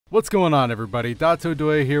What's going on, everybody?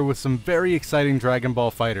 Doya here with some very exciting Dragon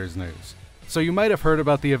Ball FighterZ news. So you might have heard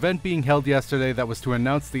about the event being held yesterday that was to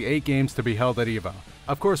announce the 8 games to be held at EVO.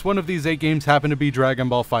 Of course, one of these 8 games happened to be Dragon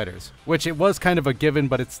Ball FighterZ, which it was kind of a given,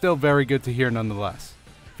 but it's still very good to hear nonetheless.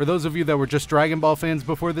 For those of you that were just Dragon Ball fans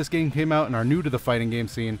before this game came out and are new to the fighting game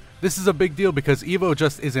scene, this is a big deal because EVO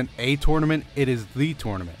just isn't a tournament, it is the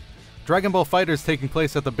tournament. Dragon Ball FighterZ taking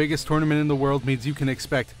place at the biggest tournament in the world means you can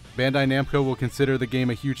expect Bandai Namco will consider the game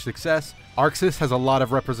a huge success. Arcsys has a lot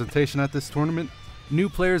of representation at this tournament. New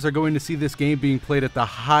players are going to see this game being played at the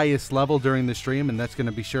highest level during the stream, and that's going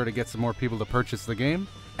to be sure to get some more people to purchase the game.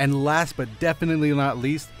 And last but definitely not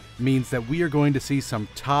least, means that we are going to see some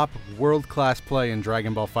top world-class play in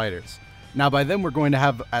Dragon Ball FighterZ. Now by then we're going to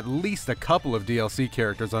have at least a couple of DLC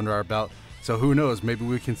characters under our belt, so who knows, maybe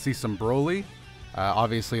we can see some Broly.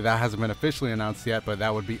 Obviously that hasn't been officially announced yet, but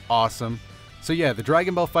that would be awesome. So yeah, the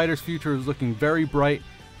Dragon Ball FighterZ future is looking very bright,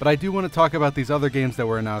 but I do want to talk about these other games that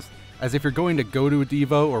were announced, as if you're going to go to a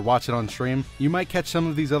EVO or watch it on stream, you might catch some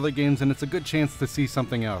of these other games and it's a good chance to see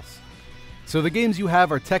something else. So the games you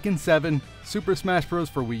have are Tekken 7, Super Smash Bros.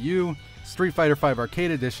 For Wii U, Street Fighter V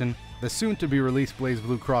Arcade Edition, the soon-to-be-released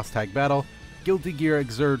BlazBlue Cross Tag Battle, Guilty Gear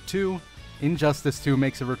Xrd 2, Injustice 2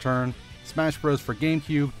 makes a return, Smash Bros. For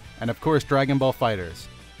GameCube, and of course Dragon Ball FighterZ.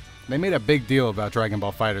 They made a big deal about Dragon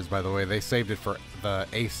Ball FighterZ, by the way. They saved it for the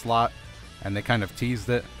A slot, and they kind of teased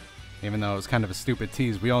it. Even though it was kind of a stupid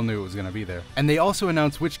tease, we all knew it was going to be there. And they also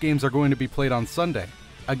announced which games are going to be played on Sunday.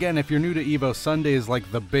 Again, if you're new to EVO, Sunday is like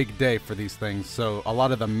the big day for these things, so a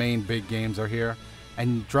lot of the main big games are here,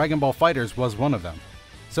 and Dragon Ball FighterZ was one of them.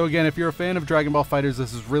 So again, if you're a fan of Dragon Ball FighterZ,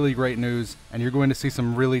 this is really great news, and you're going to see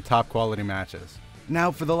some really top quality matches.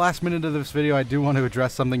 Now, for the last minute of this video, I do want to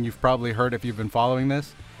address something you've probably heard if you've been following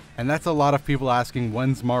this, and that's a lot of people asking,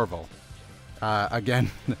 when's Marvel?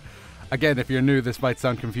 Again, if you're new, this might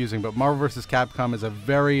sound confusing, but Marvel vs. Capcom is a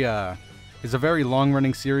very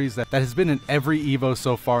long-running series that has been in every EVO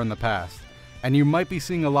so far in the past. And you might be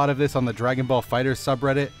seeing a lot of this on the Dragon Ball FighterZ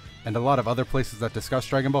subreddit and a lot of other places that discuss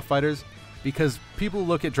Dragon Ball FighterZ, because people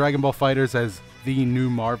look at Dragon Ball FighterZ as the new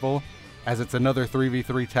Marvel, as it's another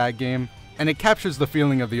 3v3 tag game, and it captures the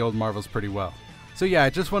feeling of the old Marvels pretty well. So yeah, I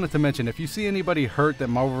just wanted to mention, if you see anybody hurt that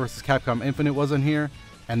Marvel vs. Capcom Infinite wasn't here,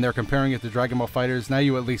 and they're comparing it to Dragon Ball FighterZ, now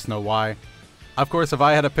you at least know why. Of course, if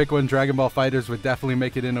I had to pick one, Dragon Ball FighterZ would definitely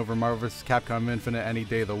make it in over Marvel vs. Capcom Infinite any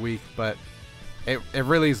day of the week, but it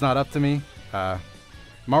really is not up to me.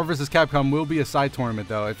 Marvel vs. Capcom will be a side tournament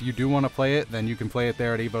though. If you do want to play it, then you can play it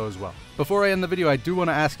there at EVO as well. Before I end the video, I do want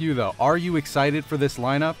to ask you though, are you excited for this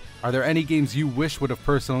lineup? Are there any games you wish would have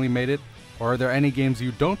personally made it? Or are there any games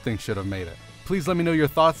you don't think should have made it? Please let me know your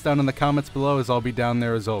thoughts down in the comments below, as I'll be down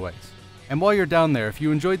there as always. And while you're down there, if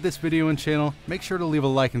you enjoyed this video and channel, make sure to leave a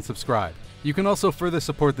like and subscribe. You can also further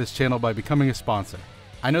support this channel by becoming a sponsor.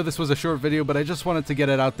 I know this was a short video, but I just wanted to get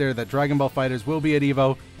it out there that Dragon Ball FighterZ will be at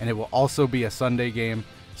EVO, and it will also be a Sunday game.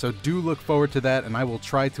 So do look forward to that, and I will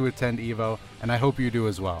try to attend EVO, and I hope you do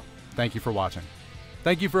as well. Thank you for watching.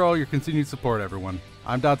 Thank you for all your continued support, everyone.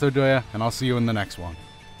 I'm Doya, and I'll see you in the next one.